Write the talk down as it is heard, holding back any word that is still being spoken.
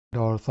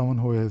or someone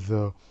who is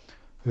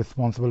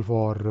responsible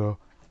for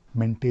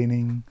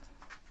maintaining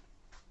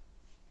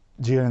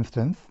Jira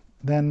instance,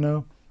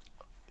 then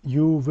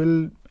you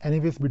will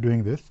anyways be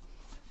doing this.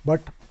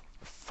 But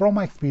from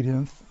my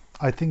experience,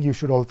 I think you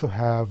should also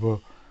have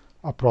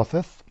a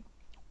process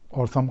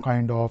or some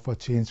kind of a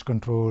change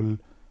control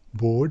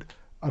board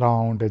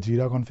around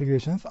Jira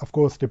configurations. Of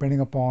course, depending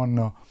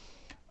upon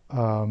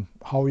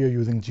how you're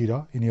using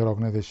Jira in your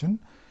organization,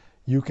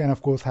 you can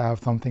of course have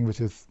something which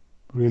is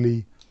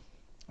really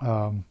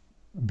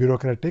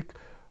bureaucratic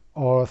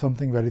or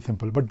something very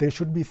simple, but there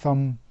should be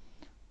some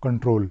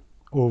control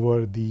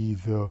over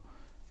these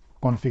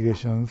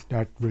configurations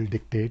that will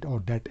dictate or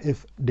that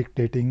is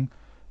dictating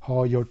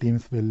how your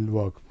teams will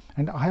work.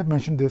 And I have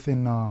mentioned this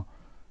in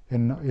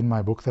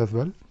my books as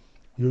well.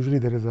 Usually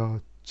there is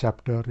a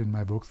chapter in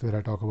my books where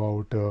I talk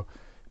about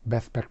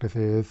best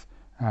practices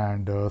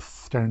and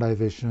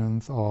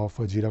standardizations of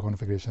Jira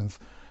configurations.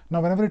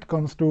 Now, whenever it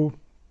comes to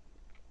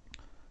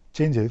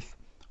changes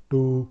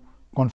to